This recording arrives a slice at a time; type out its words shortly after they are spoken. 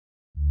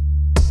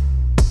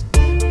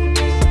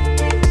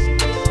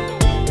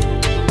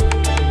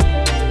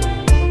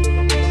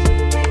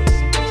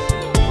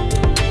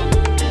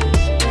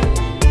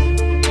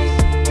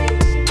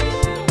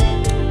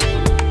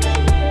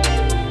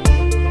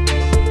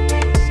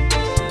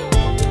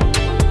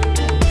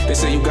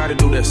say you gotta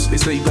do this, they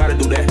say you gotta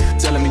do that.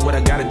 Telling me what I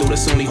gotta do,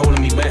 that's only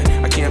holding me back.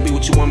 I can't be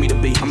what you want me to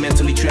be, I'm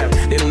mentally trapped.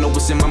 They don't know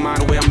what's in my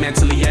mind or where I'm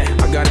mentally at.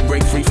 I gotta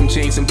break free from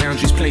chains and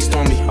boundaries placed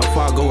on me. How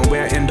far I go and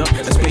where I end up,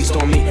 that's based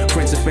on me.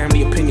 Friends and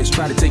family opinions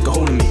try to take a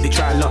hold of me. They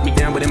try to lock me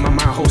down, but in my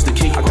mind holds the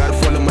key. I gotta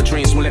follow my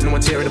dreams, won't let no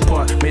one tear it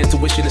apart. My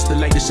intuition is the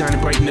light that's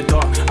shining bright in the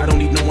dark. I don't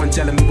need no one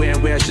telling me where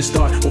and where I should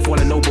start. Won't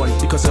follow nobody,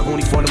 because I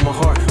only follow my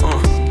heart.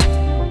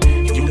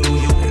 You do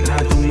you and I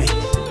do me.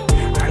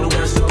 I know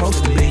where I'm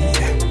supposed to be.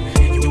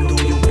 You do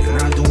you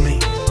and I do me.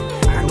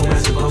 I know where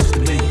I'm supposed to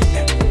be.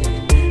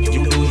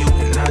 You do you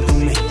and I do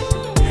me.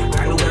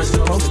 I know where I'm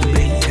supposed to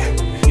be.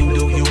 You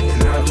do you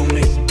and I do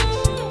me.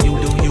 You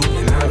do you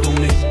and I do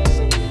me.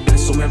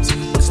 It's so empty,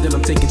 but still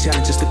I'm taking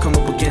challenges to come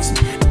up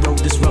against me. The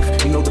road is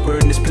rough, you know the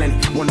burden is plenty.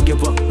 Wanna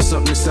give up, but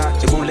something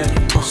inside, it won't let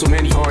me. So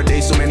many hard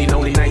days, so many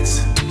lonely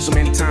nights. So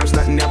many times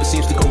nothing ever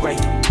seems to go right.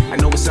 I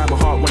know inside my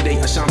heart one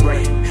day I shine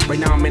bright. Right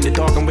now I'm in the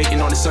dark, I'm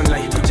waiting on the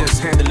sunlight. I'm just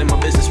handling my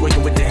business,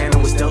 working with the hand I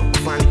was dealt. I'm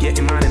finally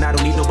getting mine and I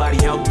don't need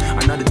nobody help.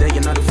 Another day,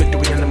 another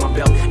victory under my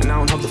belt. And I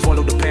don't have to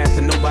follow the path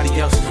of nobody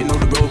else. You know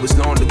the road was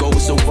long, the goal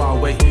was so far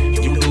away.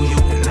 You do you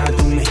and I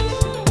do me.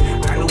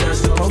 I know where I'm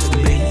supposed to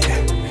be.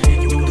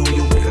 You do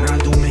you and I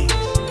do me.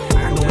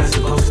 I know where I'm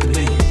supposed to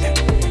be.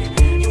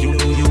 You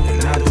do you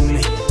and I do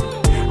me.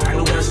 I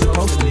know where I'm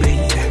supposed to be.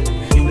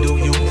 You do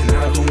you and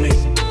I do me.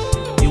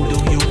 You do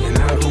you and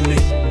I do me.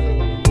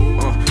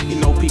 You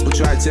know people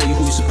try to tell you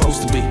who you're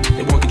supposed to be.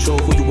 They want to control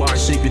who you are and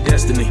shape your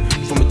destiny.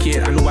 From a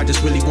kid, I know I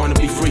just really want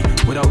to be free.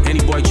 Without any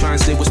boy trying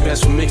to say what's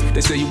best for me.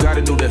 They say you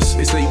gotta do this,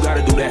 they say you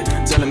gotta do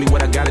that. Telling me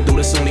what I gotta do,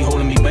 that's only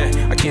holding me back.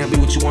 I can't be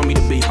what you want me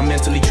to be, I'm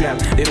mentally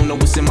trapped. They don't know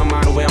what's in my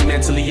mind or where I'm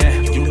mentally at.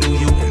 You do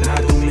you and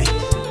I do me.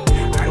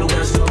 I know where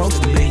I'm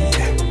supposed to be.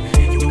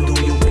 You do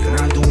you and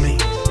I do me.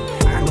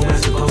 I know where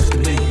I'm supposed to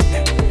be.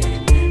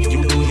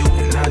 You do you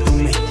and I do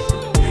me.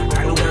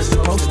 I know where I'm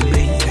supposed to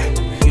be.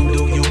 You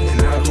do you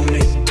and I do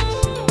me.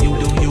 You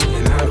do you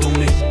and I do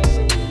me.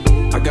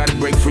 I gotta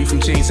break free from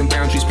chains and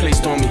boundaries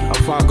placed on me. How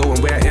far I go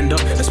and where I end up,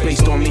 that's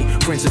based on me.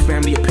 Friends and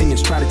family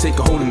opinions try to take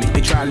a hold of me.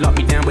 They try to lock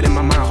me down, but in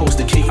my mind holds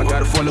the key. I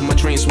gotta follow my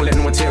dreams, won't let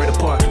no one tear it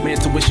apart. My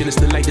intuition is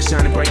the light that's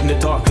shining bright in the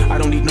dark. I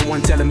don't need no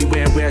one telling me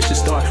where and where I should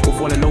start. Won't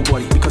follow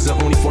nobody, because I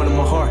only follow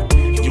my heart.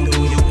 You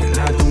do you and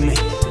I do me.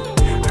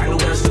 I know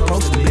where I'm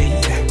supposed to be.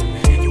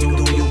 You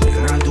do you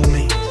and I do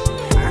me.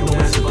 I know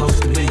where I'm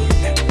supposed to be.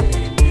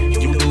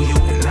 You do you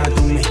and I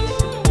do me.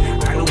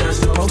 I know where I'm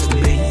supposed to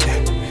be.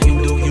 You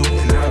do you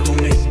and I do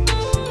me.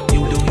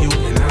 You do you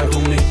and I do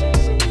me.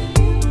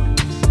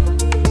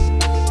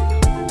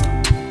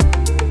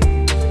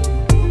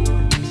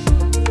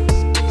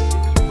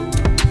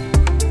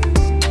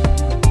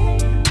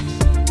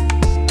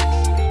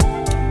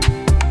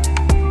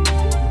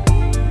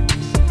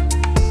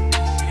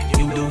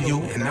 You do you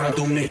and I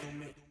do me.